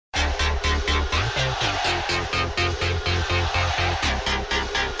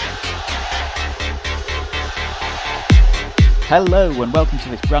Hello and welcome to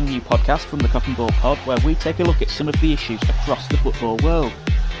this brand new podcast from the Cock and Ball Pod, where we take a look at some of the issues across the football world.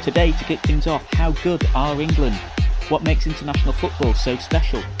 Today, to kick things off, how good are England? What makes international football so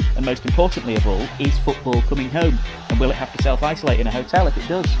special? And most importantly of all, is football coming home? And will it have to self-isolate in a hotel if it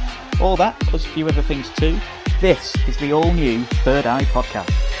does? All that, plus a few other things too. This is the all-new Third Eye Podcast.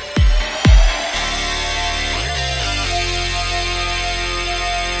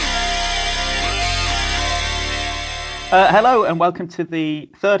 Hello and welcome to the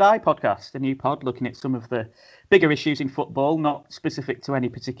Third Eye Podcast, a new pod looking at some of the bigger issues in football, not specific to any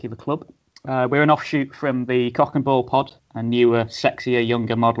particular club. We're an offshoot from the Cock and Ball Pod, a newer, sexier,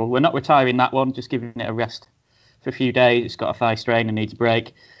 younger model. We're not retiring that one, just giving it a rest for a few days. It's got a thigh strain and needs a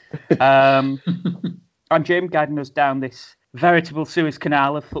break. I'm Jim, guiding us down this veritable Suez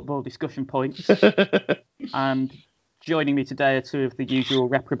Canal of football discussion points. And joining me today are two of the usual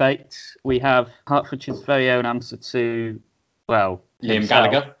reprobates. We have Hertfordshire's very own answer to, well, Liam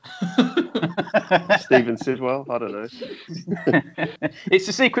Gallagher. Stephen Sidwell, I don't know. It's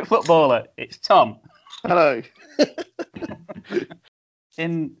the secret footballer. It's Tom. Hello.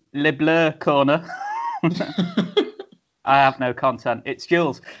 In Le Bleu corner, I have no content. It's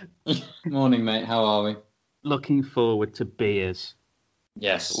Jules. Morning, mate. How are we? Looking forward to beers.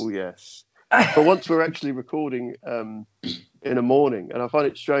 Yes. Oh, yes. But once we're actually recording in a morning, and I find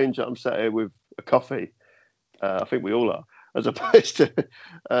it strange that I'm sat here with a coffee, I think we all are, as opposed to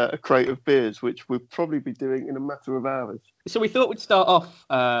a crate of beers, which we'll probably be doing in a matter of hours. So we thought we'd start off,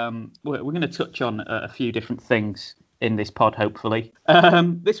 we're going to touch on a few different things in this pod, hopefully.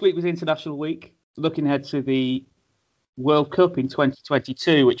 This week was International Week, looking ahead to the World Cup in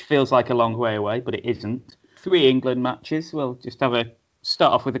 2022, which feels like a long way away, but it isn't. 3 England matches. We'll just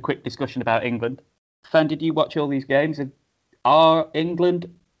start off with a quick discussion about England. Fen, did you watch all these games? Are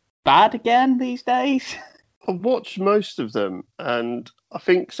England bad again these days? I've watched most of them, and I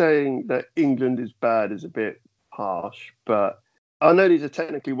think saying that England is bad is a bit harsh, but I know these are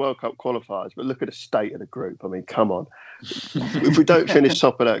technically World Cup qualifiers, but look at the state of the group. I mean, come on. If we don't finish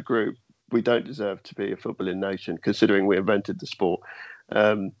top of that group, we don't deserve to be a footballing nation, considering we invented the sport.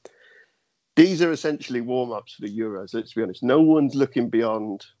 These are essentially warm-ups for the Euros, let's be honest. No one's looking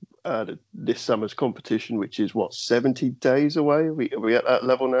beyond this summer's competition, which is, 70 days away? Are we at that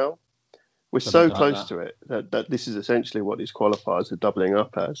level now? We're so close to it that this is essentially what these qualifiers are doubling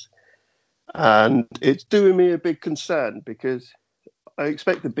up as. And it's doing me a big concern because I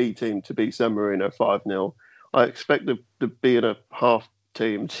expect the B team to beat San Marino 5-0. I expect the B and a half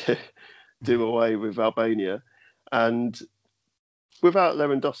team to do away with Albania. And without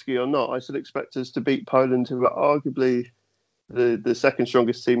Lewandowski or not, I still expect us to beat Poland, who are arguably the second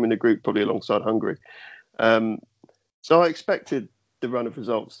strongest team in the group, probably alongside Hungary. So I expected the run of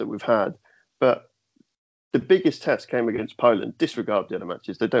results that we've had. But the biggest test came against Poland. Disregard the other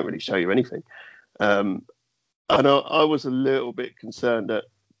matches. They don't really show you anything. And I was a little bit concerned at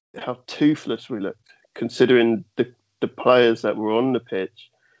how toothless we looked, considering the players that were on the pitch.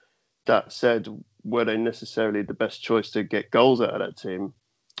 That said, were they necessarily the best choice to get goals out of that team?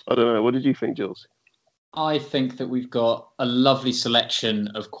 I don't know. What did you think, Jules? I think that we've got a lovely selection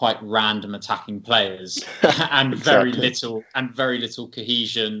of quite random attacking players and very little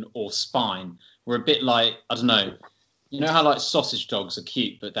cohesion or spine. We're a bit like, I don't know, you know how like sausage dogs are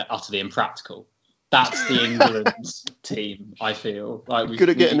cute, but they're utterly impractical. That's the England team, I feel. Like good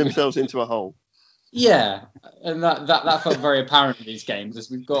at getting themselves into a hole. Yeah, and that felt very apparent in these games,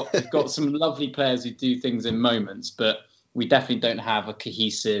 as we've got some lovely players who do things in moments, but we definitely don't have a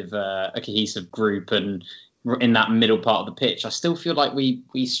cohesive group, and in that middle part of the pitch, I still feel like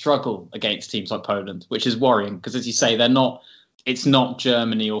we struggle against teams like Poland, which is worrying because, as you say, it's not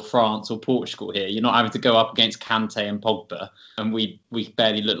Germany or France or Portugal here. You're not having to go up against Kante and Pogba, and we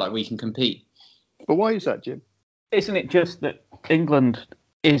barely look like we can compete. But why is that, Jim? Isn't it just that England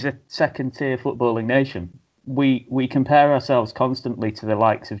is a second-tier footballing nation? We compare ourselves constantly to the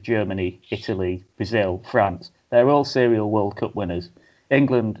likes of Germany, Italy, Brazil, France. They're all serial World Cup winners.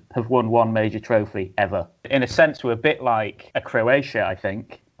 England have won one major trophy ever. In a sense, we're a bit like a Croatia, I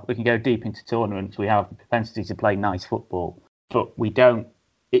think. We can go deep into tournaments. We have the propensity to play nice football, but we don't.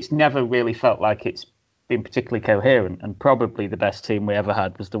 It's never really felt like it's been particularly coherent, and probably the best team we ever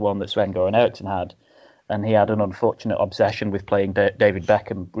had was the one that Sven-Göran Eriksson had. And he had an unfortunate obsession with playing David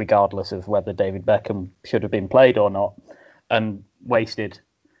Beckham, regardless of whether David Beckham should have been played or not, and wasted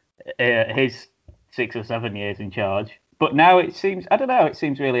his 6 or 7 years in charge. But now it seems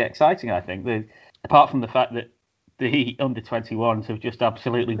really exciting, I think. Apart from the fact that the under-21s have just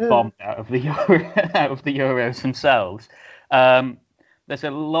absolutely bombed out of the Euros themselves. There's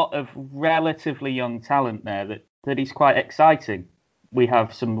a lot of relatively young talent there that that he's quite exciting. We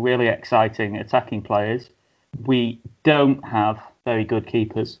have some really exciting attacking players. We don't have very good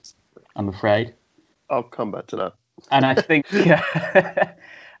keepers, I'm afraid. I'll come back to that. And I think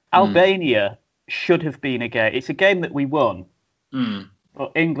Albania should have been a game. It's a game that we won,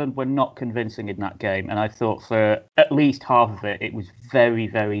 but England were not convincing in that game. And I thought for at least half of it, it was very,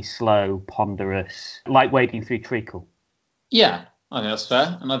 very slow, ponderous, like wading through treacle. Yeah, I think that's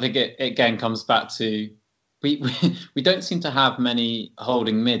fair. And I think it again comes back to we don't seem to have many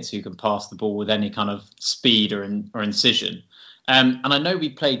holding mids who can pass the ball with any kind of speed or incision. And I know we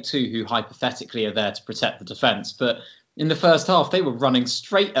played two who hypothetically are there to protect the defence, but in the first half they were running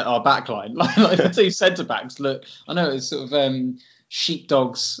straight at our backline, like the two centre backs. Look, I know it's sort of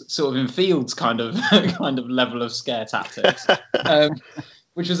sheepdogs, sort of in fields, kind of level of scare tactics,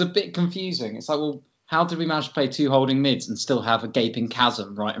 which was a bit confusing. It's like, well, how did we manage to play two holding mids and still have a gaping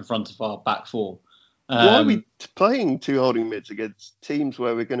chasm right in front of our back four? Why are we playing two holding mids against teams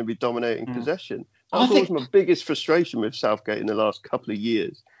where we're going to be dominating possession? That's always my biggest frustration with Southgate in the last couple of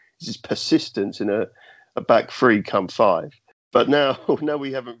years. Is his persistence in a back three come five. But now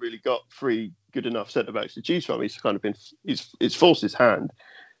we haven't really got three good enough centre backs to choose from. He's kind of he's forced his hand,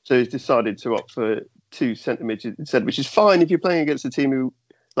 so he's decided to opt for two centre mids instead, which is fine if you're playing against a team who,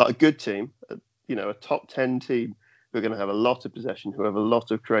 like a good team, a top 10 team who are going to have a lot of possession, who have a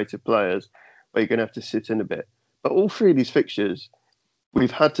lot of creative players, where you're going to have to sit in a bit. But all three of these fixtures,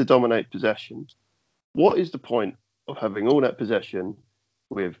 we've had to dominate possession. What is the point of having all that possession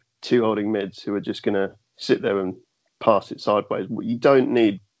with two holding mids who are just going to sit there and pass it sideways? You don't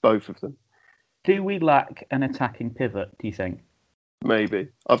need both of them. Do we lack an attacking pivot, do you think? Maybe.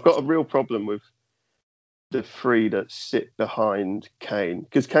 I've got a real problem with the three that sit behind Kane.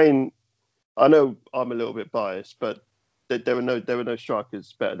 Because Kane, I know I'm a little bit biased, but there were no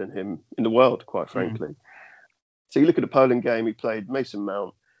strikers better than him in the world, quite frankly. So you look at the Poland game, he played Mason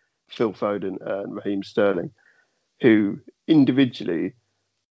Mount, Phil Foden and Raheem Sterling, who individually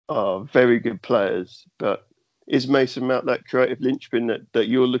are very good players. But is Mason Mount that creative linchpin that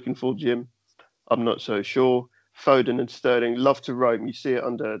you're looking for, Jim? I'm not so sure. Foden and Sterling love to roam. You see it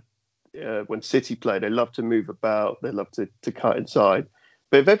under when City play. They love to move about. They love to cut inside.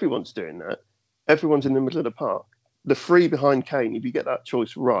 But if everyone's doing that, everyone's in the middle of the park. The three behind Kane, if you get that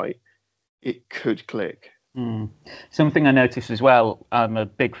choice right, it could click. Something I noticed as well, I'm a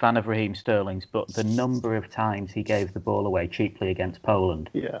big fan of Raheem Sterling's, but the number of times he gave the ball away cheaply against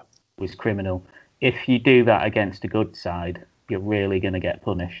Poland was criminal. If you do that against a good side, you're really going to get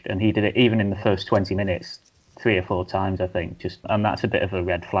punished. And he did it even in the first 20 minutes, 3 or 4 times, I think. And that's a bit of a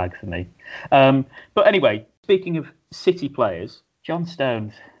red flag for me. But anyway, speaking of City players, John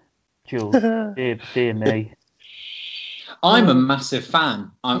Stones, Jules, dear me. I'm a massive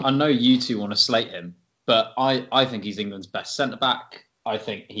fan. I know you two want to slate him, but I think he's England's best centre-back. I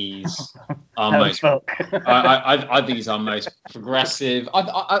think he's our most. I think he's our most progressive.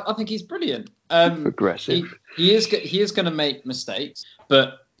 I think he's brilliant. Progressive. He is going to make mistakes,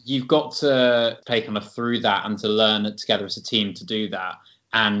 but you've got to play kind of through that and to learn it together as a team to do that.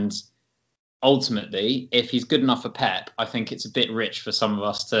 And ultimately, if he's good enough for Pep, I think it's a bit rich for some of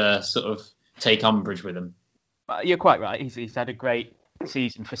us to sort of take umbrage with him. You're quite right. He's had a great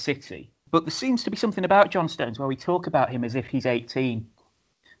season for City. But there seems to be something about John Stones where we talk about him as if he's 18.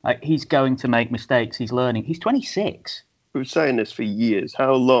 Like, he's going to make mistakes. He's learning. He's 26. We were saying this for years.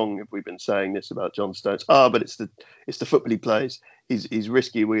 How long have we been saying this about John Stones? But it's the football he plays. He's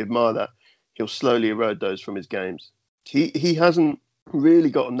risky. We admire that. He'll slowly erode those from his games. He hasn't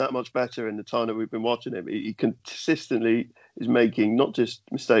really gotten that much better in the time that we've been watching him. He consistently is making not just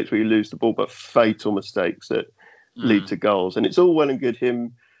mistakes where you lose the ball, but fatal mistakes that lead to goals. And it's all well and good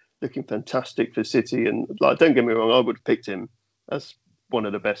him looking fantastic for City. And like, don't get me wrong, I would have picked him as one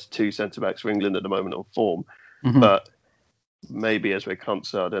of the best two centre-backs for England at the moment on form. But maybe as we're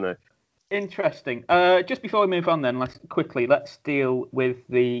concerned, I don't know. Interesting. Just before we move on then, let's deal with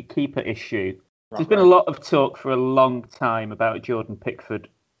the keeper issue. There's been a lot of talk for a long time about Jordan Pickford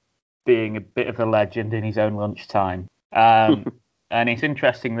being a bit of a legend in his own lunchtime. And it's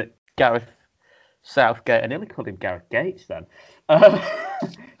interesting that Gareth Southgate, I nearly called him Gareth Gates then.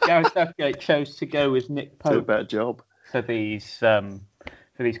 Gareth Southgate chose to go with Nick Pope. Did a better job for these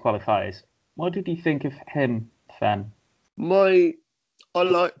qualifiers. What did you think of him, Fen? I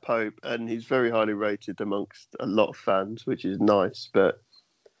like Pope, and he's very highly rated amongst a lot of fans, which is nice. But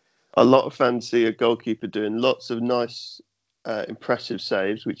a lot of fans see a goalkeeper doing lots of nice, impressive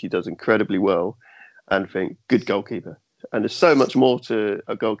saves, which he does incredibly well, and think, good goalkeeper. And there's so much more to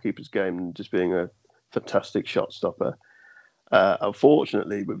a goalkeeper's game than just being a fantastic shot stopper.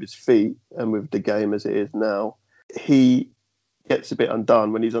 Unfortunately, with his feet and with the game as it is now, he gets a bit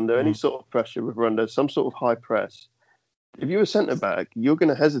undone when he's under any sort of pressure, if we're under some sort of high press. If you're a centre-back, you're going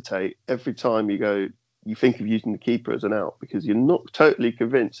to hesitate every time you think of using the keeper as an out, because you're not totally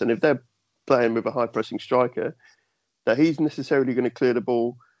convinced. And if they're playing with a high-pressing striker, that he's necessarily going to clear the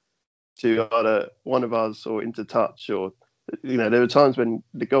ball to either one of us or into touch, or, there are times when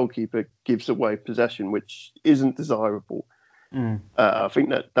the goalkeeper gives away possession, which isn't desirable. I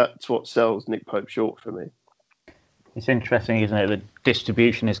think that's what sells Nick Pope short for me. It's interesting, isn't it? The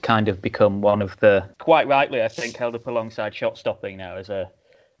distribution has kind of become one of the, quite rightly, I think, held up alongside shot stopping now as a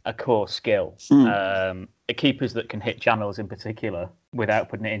core skill. The keepers that can hit channels in particular without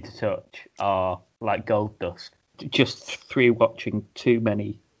putting it into touch are like gold dust. Just through watching too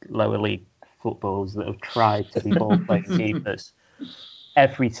many lower league footballs that have tried to be ball playing keepers,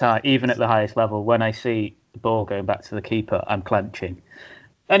 every time, even at the highest level, when I see the ball going back to the keeper, I'm clenching.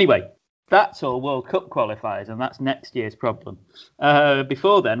 Anyway, that's all World Cup qualifiers, and that's next year's problem.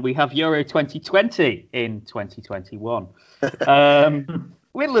 Before then, we have Euro 2020 in 2021.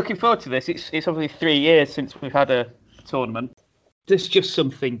 We're looking forward to this. It's obviously 3 years since we've had a tournament. There's just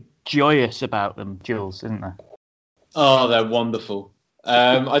something joyous about them, Jules, isn't there? Oh, they're wonderful.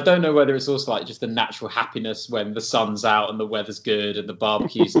 I don't know whether it's also like just a natural happiness when the sun's out and the weather's good and the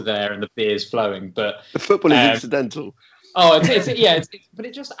barbecues are there and the beer's flowing. But the football is incidental. Oh, but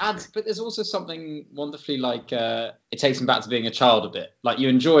it just adds. But there's also something wonderfully like it takes them back to being a child a bit. Like you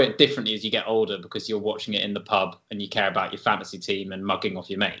enjoy it differently as you get older because you're watching it in the pub and you care about your fantasy team and mugging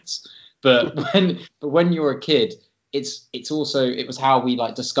off your mates. But when you're a kid, it was how we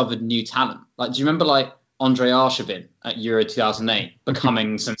like discovered new talent. Like, do you remember like Andre Arshavin at Euro 2008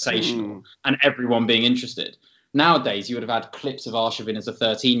 becoming sensational and everyone being interested? Nowadays, you would have had clips of Arshavin as a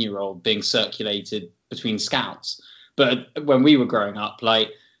 13-year-old being circulated between scouts. But when we were growing up,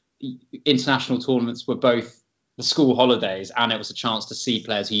 like international tournaments were both the school holidays and it was a chance to see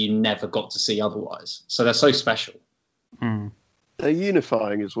players who you never got to see otherwise. So they're so special. They're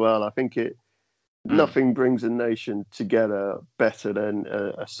unifying as well. I think nothing brings a nation together better than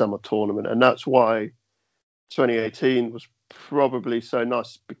a summer tournament. And that's why 2018 was probably so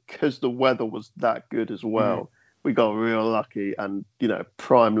nice, because the weather was that good as well. We got real lucky, and,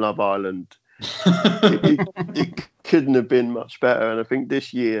 prime Love Island. it couldn't have been much better. And I think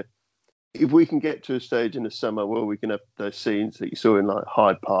this year, if we can get to a stage in the summer where we can have those scenes that you saw in like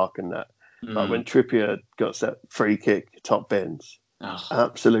Hyde Park and that, like when Trippier got that free kick, top bins,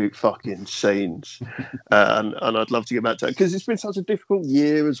 absolute fucking scenes. And I'd love to get back to that, because it's been such a difficult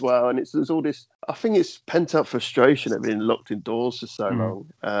year as well. And there's all this, I think it's pent up frustration of being locked indoors for so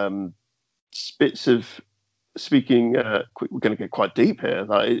long. Bits of speaking, we're going to get quite deep here.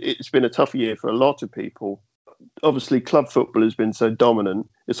 Like, it's been a tough year for a lot of people. Obviously, club football has been so dominant.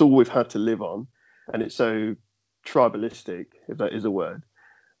 It's all we've had to live on, and it's so tribalistic, if that is a word.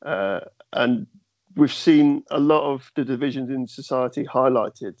 And we've seen a lot of the divisions in society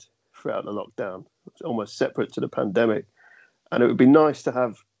highlighted throughout the lockdown, almost separate to the pandemic. And it would be nice to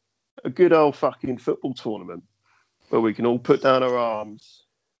have a good old fucking football tournament where we can all put down our arms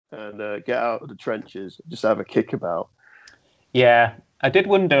and get out of the trenches, just have a kickabout. Yeah, I did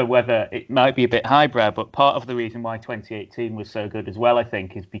wonder whether it might be a bit highbrow, but part of the reason why 2018 was so good as well, I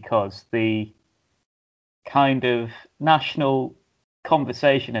think, is because the kind of national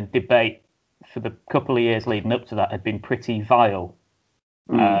conversation and debate for the couple of years leading up to that had been pretty vile.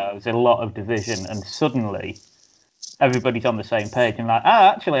 There was a lot of division, and suddenly everybody's on the same page and like,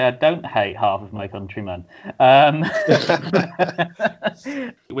 actually, I don't hate half of my countrymen.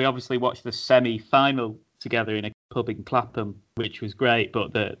 We obviously watched the semi-final together in a pub in Clapham, which was great.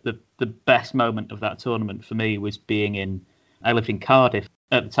 But the best moment of that tournament for me was I lived in Cardiff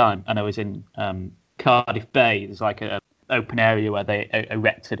at the time, and I was in Cardiff Bay. There's like a open area where they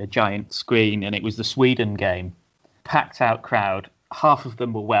erected a giant screen, and it was the Sweden game. Packed out crowd. Half of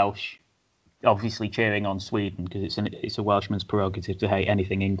them were Welsh, obviously cheering on Sweden because it's a Welshman's prerogative to hate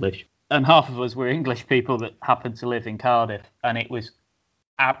anything English. And half of us were English people that happened to live in Cardiff, and it was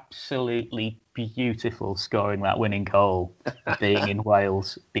absolutely beautiful scoring that winning goal, being in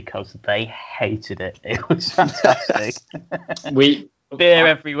Wales, because they hated it. It was fantastic. Beer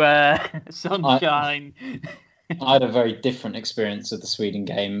everywhere, sunshine. I had a very different experience of the Sweden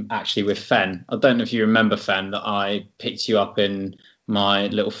game, actually, with Fen. I don't know if you remember, Fen, that I picked you up in my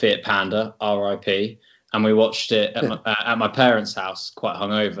little Fiat Panda, RIP, and we watched it at my parents' house, quite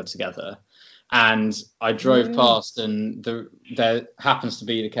hungover together. And I drove past, and there happens to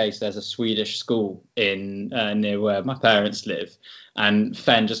be the case there's a Swedish school in near where my parents live. and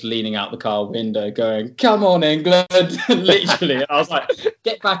Fenn just leaning out the car window going, "Come on, England!" Literally, and I was like,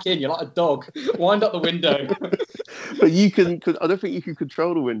 "Get back in! You're like a dog. Wind up the window." But I don't think you could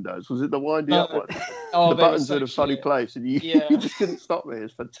control the windows. Was it the winding up one? The buttons were in a funny place, and you just couldn't stop me.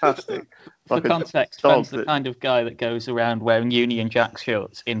 It's fantastic. For context, Fenn's the kind of guy that goes around wearing Union Jack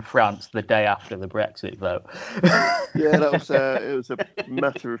shorts in France the day after the Brexit vote. Yeah, it was a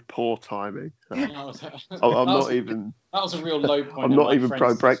matter of poor timing. That was a real low point. I'm not even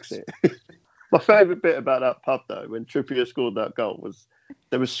pro-Brexit. My favourite bit about that pub, though, when Trippier scored that goal, was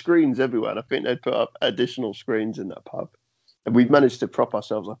there were screens everywhere, and I think they'd put up additional screens in that pub. And we've managed to prop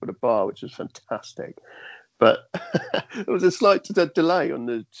ourselves up at a bar, which was fantastic. But there was a slight delay on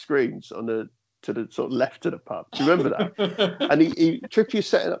the screens to the sort of left of the pub. Do you remember that? And Trippier's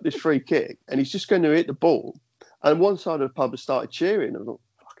setting up this free kick, and he's just going to hit the ball. And one side of the pub has started cheering. I was like,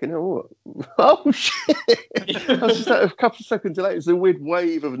 fucking hell, what? Oh, shit. I was just a couple of seconds later, there's a weird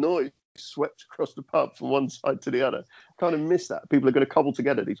wave of noise swept across the pub from one side to the other. I kind of miss that. People are going to cobble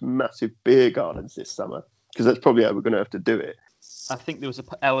together these massive beer gardens this summer, because that's probably how we're going to have to do it. I think there was an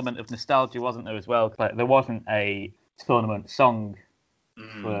element of nostalgia, wasn't there, as well? Like, there wasn't a tournament song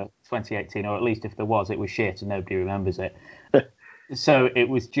for 2018, or at least if there was, it was shit and nobody remembers it. So it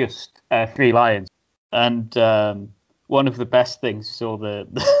was just Three Lions. And one of the best things is all the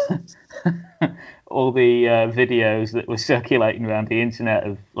videos that were circulating around the internet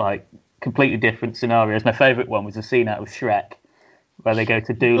of like completely different scenarios. My favourite one was a scene out of Shrek, where they go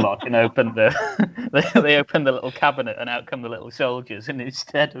to Duloc and open they open the little cabinet, and out come the little soldiers, and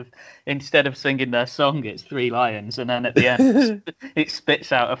instead of singing their song, it's Three Lions, and then at the end it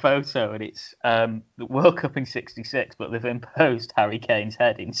spits out a photo, and it's the World Cup in '66, but they've imposed Harry Kane's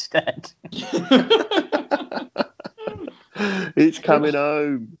head instead. It's coming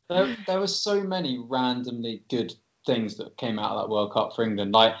home. There were so many randomly good things that came out of that World Cup for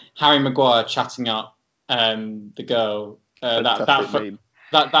England, like Harry Maguire chatting up the girl.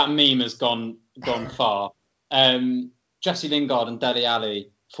 That meme has gone far. Jesse Lingard and Dele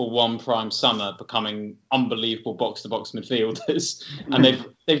Alli for one prime summer becoming unbelievable box-to-box midfielders, and they've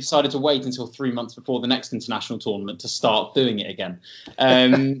decided to wait until 3 months before the next international tournament to start doing it again.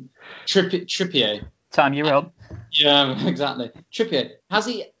 Trippier. Time you're on. Yeah, exactly. Trippier, has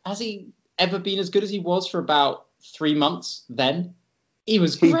he ever been as good as he was for about 3 months? Then he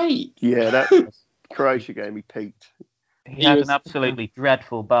was great. Yeah, that Croatia game he peaked. He had an absolutely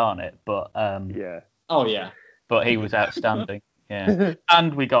dreadful Barnet, but yeah. Oh yeah. But he was outstanding. Yeah.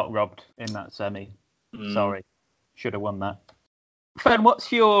 And we got robbed in that semi. Sorry. Should have won that. Fenn,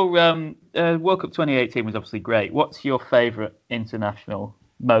 what's your World Cup 2018 was obviously great. What's your favourite international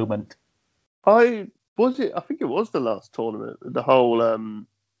moment? I think it was the last tournament. The whole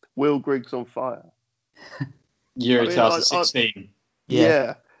Will Griggs on fire. Euro 2016.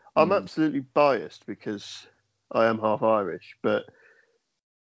 Yeah. I'm absolutely biased because I am half Irish, but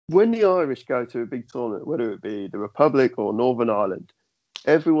when the Irish go to a big tournament, whether it be the Republic or Northern Ireland,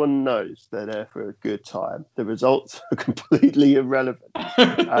 everyone knows they're there for a good time. The results are completely irrelevant,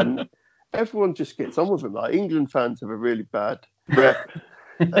 and everyone just gets on with them. Like England fans have a really bad rep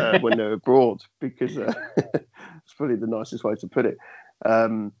when they're abroad, because it's probably the nicest way to put it.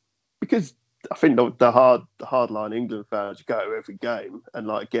 Because I think the hardline England fans who go to every game and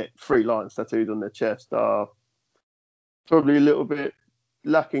like get 3 lines tattooed on their chest are probably a little bit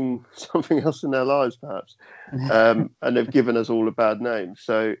lacking something else in their lives, perhaps. And they've given us all a bad name.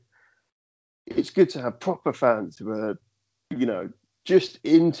 So it's good to have proper fans who are, just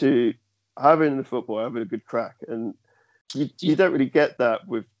into having the football, having a good crack. And you don't really get that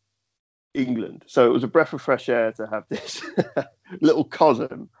with England. So it was a breath of fresh air to have this little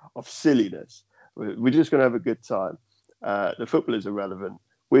cosm of silliness. We're just going to have a good time. The football is irrelevant.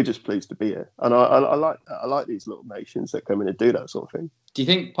 We're just pleased to be here. And I like that. I like these little nations that come in and do that sort of thing. Do you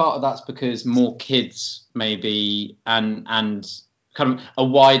think part of that's because more kids maybe and kind of a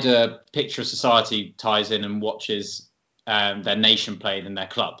wider picture of society ties in and watches their nation play than their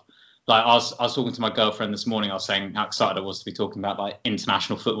club? Like I was talking to my girlfriend this morning. I was saying how excited I was to be talking about like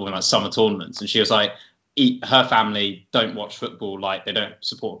international football and like summer tournaments. And she was like, her family don't watch football, like they don't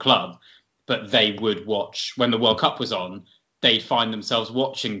support a club, but they would watch when the World Cup was on. They'd find themselves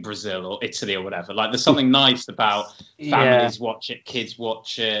watching Brazil or Italy or whatever. Like there's something nice about families watch it, kids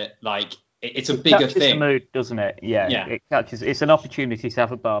watch it. Like it's a bigger thing. It catches the mood, doesn't it? Yeah. It catches. It's an opportunity to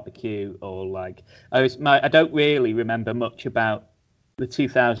have a barbecue or like. I don't really remember much about the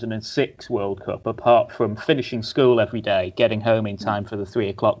 2006 World Cup apart from finishing school every day, getting home in time for the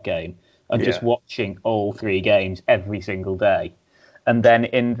 3:00 game, and just watching all 3 games every single day. And then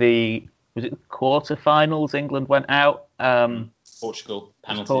in the quarterfinals, England went out. Portugal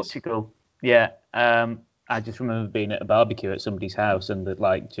penalties. Portugal, yeah. I just remember being at a barbecue at somebody's house and that,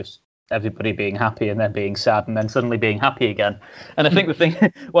 like, just everybody being happy and then being sad and then suddenly being happy again. And I think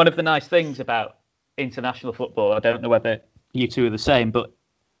one of the nice things about international football, I don't know whether you two are the same, but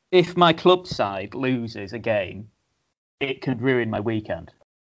if my club side loses a game, it could ruin my weekend.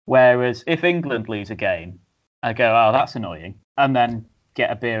 Whereas if England lose a game, I go, oh, that's annoying, and then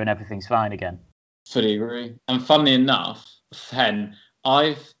get a beer and everything's fine again. Fully agree. And funnily enough, Fen,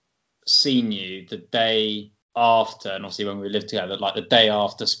 I've seen you the day after, and obviously when we lived together, like the day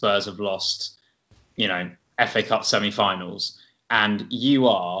after Spurs have lost, FA Cup semi-finals, and you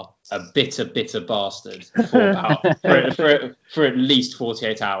are a bitter bastard for at least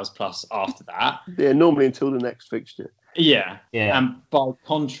 48 hours plus after that. Yeah, normally until the next fixture. Yeah. And by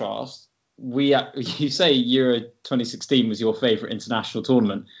contrast, you say Euro 2016 was your favourite international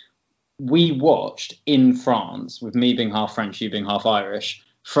tournament. We watched in France, with me being half French, you being half Irish,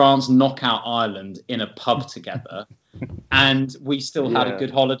 France knock out Ireland in a pub together, and we still had a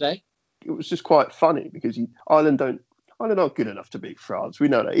good holiday. It was just quite funny because Ireland aren't good enough to beat France. We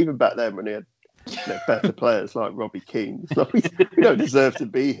know that. Even back then when they had better players like Robbie Keane, it's like, we don't deserve to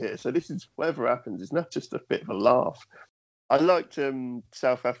be here. So this is, whatever happens, it's not just a bit of a laugh. I liked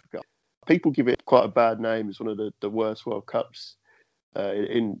South Africa. People give it quite a bad name as one of the worst World Cups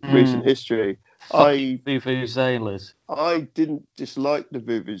in recent history. Vuvuzelas. I didn't dislike the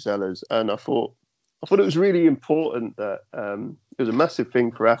Vuvuzelas, and I thought it was really important that it was a massive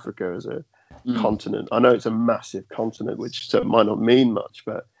thing for Africa as a continent. I know it's a massive continent, which might not mean much,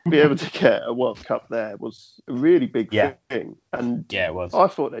 but to be able to get a World Cup there was a really big thing. And it was. I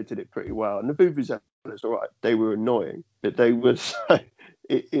thought they did it pretty well. And the Vuvuzelas, all right, they were annoying, but they was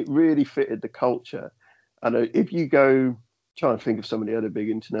it really fitted the culture. And if you go try and think of some of the other big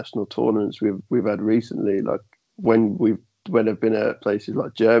international tournaments we've had recently, like when I've been at places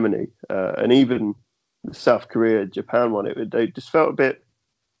like Germany and even South Korea, Japan one, they just felt a bit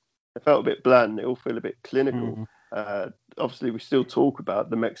bland. They all feel a bit clinical. Obviously, we still talk about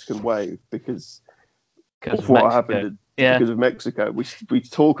the Mexican wave because of what happened. Because of Mexico, we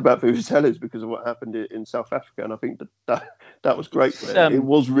talk about Vuvuzelas because of what happened in South Africa, and I think that was great. It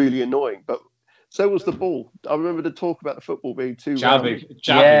was really annoying, but so was the ball. I remember the talk about the football being too Jabulani.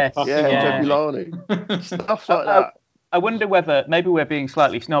 Stuff like that. I wonder whether maybe we're being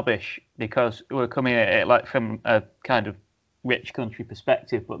slightly snobbish because we're coming at it like from a kind of rich country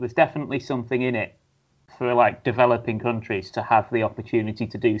perspective, but there's definitely something in it for like developing countries to have the opportunity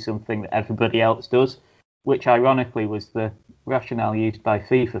to do something that everybody else does, which ironically was the rationale used by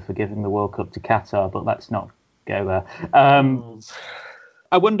FIFA for giving the World Cup to Qatar, but let's not go there.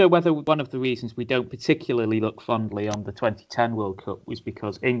 I wonder whether one of the reasons we don't particularly look fondly on the 2010 World Cup was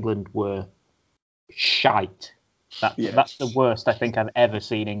because England were shite. That's the worst I think I've ever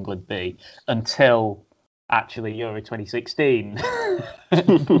seen England be until actually Euro 2016.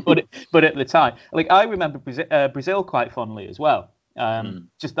 but at the time, like I remember Brazil quite fondly as well.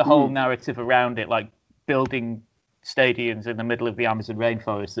 Just the whole narrative around it, like building stadiums in the middle of the Amazon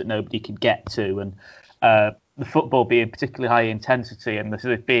rainforest that nobody could get to, and the football being particularly high intensity, and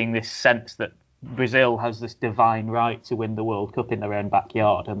there being this sense that Brazil has this divine right to win the World Cup in their own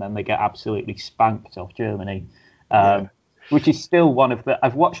backyard, and then they get absolutely spanked off Germany, which is still one of the...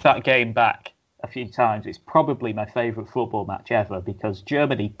 I've watched that game back a few times. It's probably my favourite football match ever because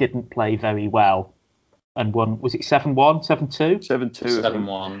Germany didn't play very well and won. Was it 7-1, 7-2?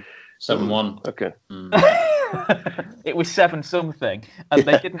 7-2. 7-1. Okay. It was 7-something, and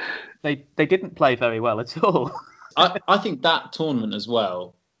they didn't play very well at all. I think that tournament as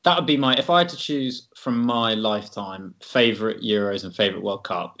well, that would be if I had to choose from my lifetime favourite Euros and favourite World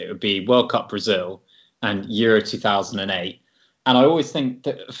Cup, it would be World Cup Brazil and Euro 2008. And I always think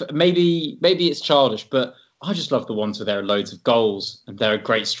that maybe it's childish, but I just love the ones where there are loads of goals and there are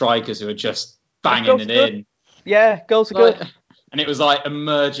great strikers who are just banging it in. Yeah, goals are good. And it was like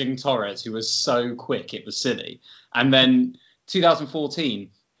emerging Torres, who was so quick, it was silly. And then 2014,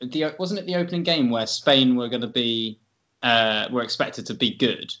 wasn't it the opening game where Spain were going to be, were expected to be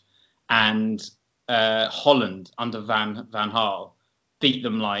good, and Holland under Van Gaal beat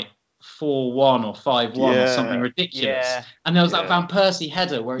them like 4-1 or 5-1 or something ridiculous. Yeah. And there was that Van Persie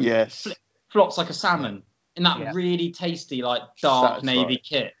header where he flops like a salmon in that really tasty, like dark navy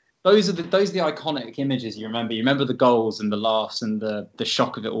kit. Those are the iconic images you remember. You remember the goals and the laughs and the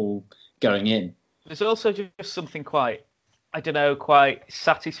shock of it all going in. There's also just something quite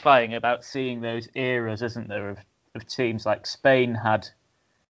satisfying about seeing those eras, isn't there, of teams like Spain had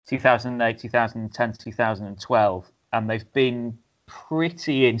 2008, 2010, 2012, and they've been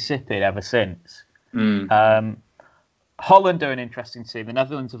pretty insipid ever since. Holland are an interesting team. The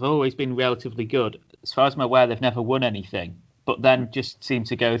Netherlands have always been relatively good. As far as I'm aware, they've never won anything, but then just seem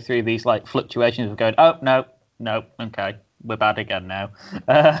to go through these like fluctuations of going, oh, no, okay, we're bad again now.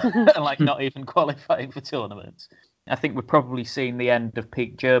 And like not even qualifying for tournaments. I think we're probably seeing the end of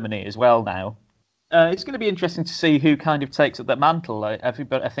peak Germany as well now. It's going to be interesting to see who kind of takes up that mantle.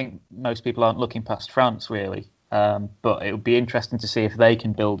 Everybody, I think most people aren't looking past France really, but it would be interesting to see if they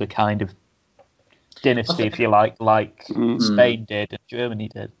can build a kind of dynasty, if you like Spain did and Germany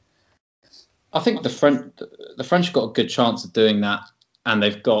did. I think the French have got a good chance of doing that, and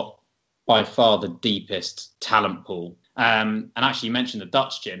they've got by far the deepest talent pool. And actually, you mentioned the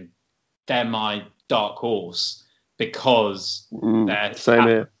Dutch, Jim. They're my dark horse because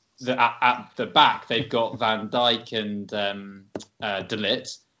they're at the back. They've got Van Dijk and De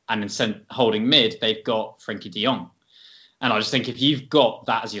Ligt, and in holding mid, they've got Frenkie de Jong. And I just think if you've got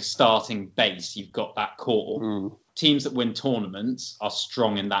that as your starting base, you've got that core. Teams that win tournaments are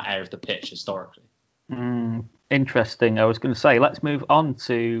strong in that area of the pitch historically. Interesting. I was going to say, let's move on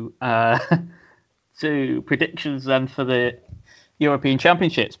to predictions then for the European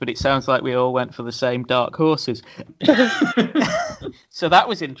Championships, but it sounds like we all went for the same dark horses. So that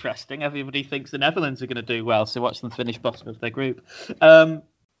was interesting. Everybody thinks the Netherlands are going to do well, so watch them finish bottom of their group.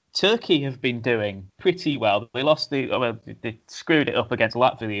 Turkey have been doing pretty well. They they screwed it up against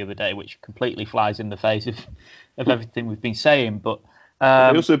Latvia the other day, which completely flies in the face of everything we've been saying. But they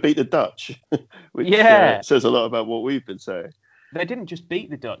also beat the Dutch, which says a lot about what we've been saying. They didn't just beat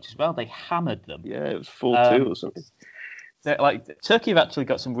the Dutch as well; they hammered them. Yeah, it was 4-2 or something. Turkey have actually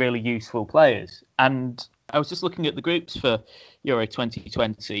got some really useful players, and I was just looking at the groups for Euro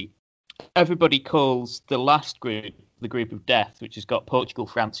 2020. Everybody calls the last group the group of death, which has got Portugal,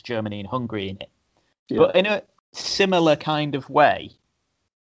 France, Germany, and Hungary in it. Yeah. But in a similar kind of way,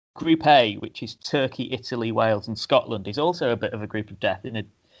 Group A, which is Turkey, Italy, Wales, and Scotland, is also a bit of a group of death in a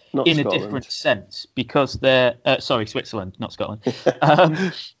different sense because they're Switzerland, not Scotland.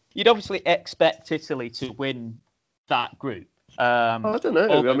 You'd obviously expect Italy to win that group. I don't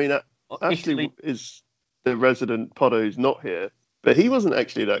know. I mean, Ashley is the resident Poddo who's not here, but he wasn't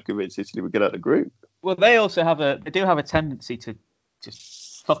actually that convinced Italy would get out of the group. Well, they also have a tendency to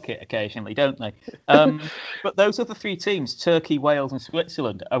just fuck it occasionally, don't they? But those other three teams, Turkey, Wales, and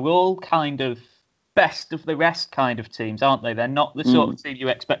Switzerland, are all kind of best of the rest kind of teams, aren't they? They're not the sort of team you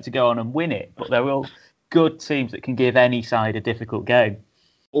expect to go on and win it, but they're all good teams that can give any side a difficult game.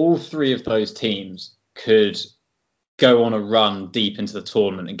 All three of those teams could go on a run deep into the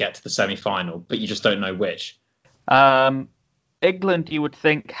tournament and get to the semi-final, but you just don't know which. England, you would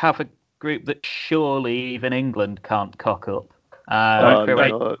think, have a group that surely even England can't cock up.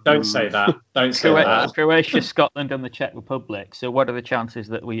 Don't say that. Don't say that. Croatia, Scotland, and the Czech Republic. So, what are the chances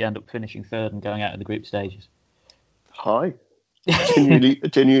that we end up finishing third and going out of the group stages? High.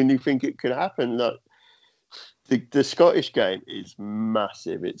 Genuinely think it could happen. Like, the Scottish game is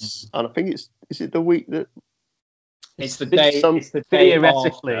massive. And I think is it the week that? It's the day. It's the day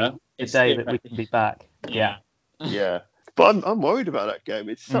theoretically after. The day that we can be back. Yeah. Yeah. But I'm worried about that game.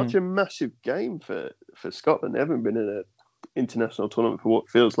 It's such a massive game for Scotland. They haven't been in an international tournament for what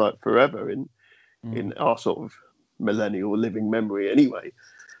feels like forever in our sort of millennial living memory anyway.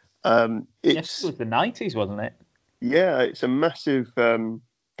 Yes, it was the 90s, wasn't it? Yeah, it's a massive,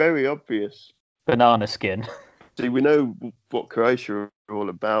 very obvious banana skin. See, we know what Croatia are all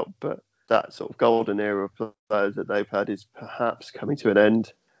about, but that sort of golden era of players that they've had is perhaps coming to an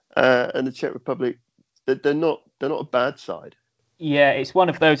end. And the Czech Republic, they're not a bad side. Yeah, it's one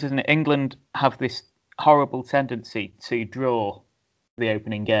of those, isn't it? England have this horrible tendency to draw the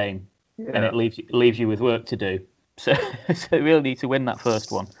opening game, and it leaves you with work to do. So they really need to win that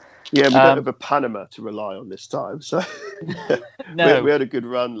first one. Yeah, we don't have a Panama to rely on this time. So no, we had a good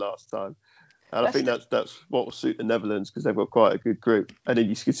run last time. And I think that's what will suit the Netherlands because they've got quite a good group. And then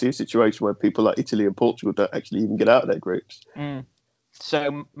you can see a situation where people like Italy and Portugal don't actually even get out of their groups.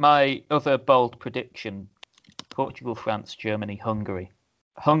 So my other bold prediction, Portugal, France, Germany, Hungary.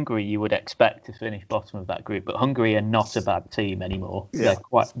 Hungary you would expect to finish bottom of that group, but Hungary are not a bad team anymore. Yeah.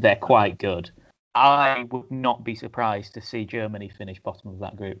 They're quite good. I would not be surprised to see Germany finish bottom of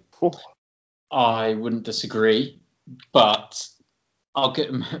that group. I wouldn't disagree, but I'll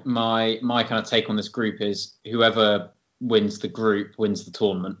get my kind of take on this group is whoever wins the group wins the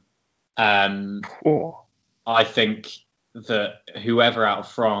tournament. I think that whoever out of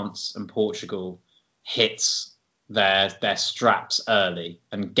France and Portugal hits their straps early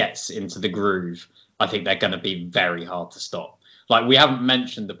and gets into the groove, I think they're going to be very hard to stop. Like, we haven't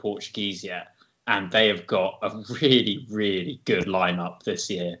mentioned the Portuguese yet, and they have got a really, really good lineup this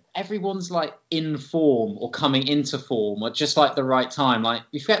year. Everyone's like in form or coming into form at just like the right time. Like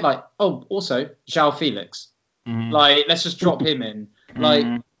you forget, like, oh, also João Felix. Like, let's just drop him in. Like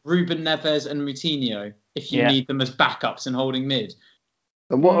Ruben Neves and Moutinho, if you need them as backups and holding mid.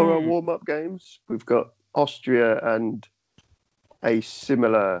 And what are our warm-up games? We've got Austria and a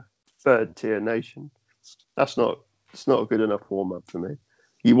similar third-tier nation. It's not a good enough warm-up for me.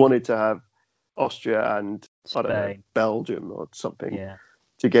 You wanted to have Austria and I don't know, Belgium or something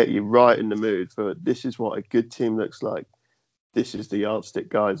to get you right in the mood for this is what a good team looks like. This is the yardstick,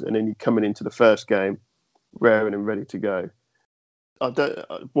 guys. And then you're coming into the first game raring and ready to go. What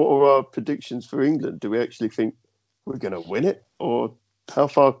are our predictions for England? Do we actually think we're going to win it, or how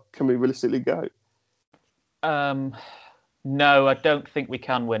far can we realistically go? No, I don't think we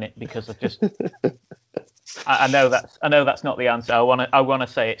can win it because of just. I know that's not the answer. I want to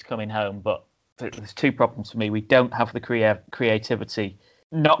say it's coming home, but there's two problems for me. We don't have the creativity,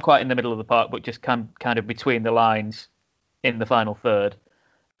 not quite in the middle of the park, but just kind of between the lines in the final third.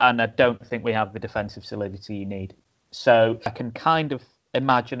 And I don't think we have the defensive solidity you need. So I can kind of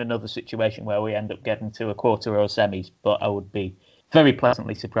imagine another situation where we end up getting to a quarter or semis, but I would be very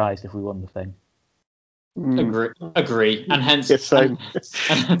pleasantly surprised if we won the thing. Agree. And hence,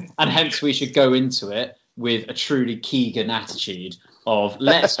 and hence we should go into it with a truly Keegan attitude of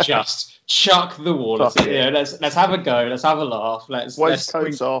let's just chuck the wall. Let's have a go. Let's have a laugh.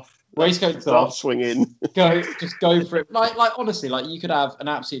 Waistcoats off. Waistcoats off. Swinging. Go for it. Like honestly, like you could have an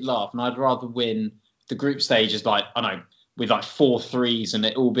absolute laugh, and I'd rather win the group stages like I don't know with like 4 threes and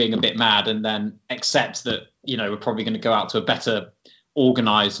it all being a bit mad, and then accept that we're probably going to go out to a better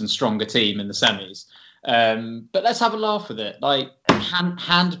organised and stronger team in the semis. But let's have a laugh with it. Like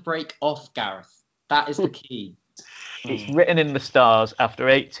handbrake off, Gareth. That is the key. It's written in the stars after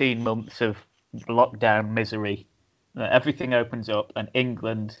 18 months of lockdown misery. Everything opens up and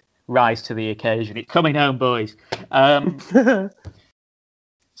England rise to the occasion. It's coming home, boys.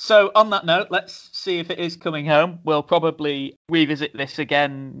 So on that note, let's see if it is coming home. We'll probably revisit this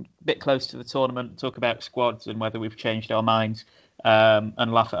again a bit close to the tournament, talk about squads and whether we've changed our minds,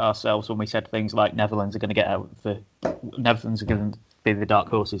 and laugh at ourselves when we said things like Netherlands are going to get out. Netherlands are going to be the dark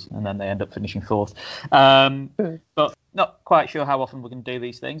horses, and then they end up finishing fourth. But not quite sure how often we're going to do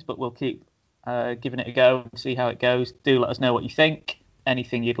these things, but we'll keep giving it a go and see how it goes. Do let us know what you think.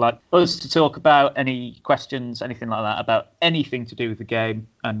 Anything you'd like us to talk about, any questions, anything like that about anything to do with the game,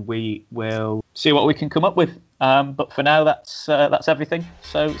 and we will see what we can come up with. But for now, that's everything.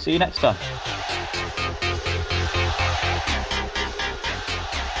 So see you next time.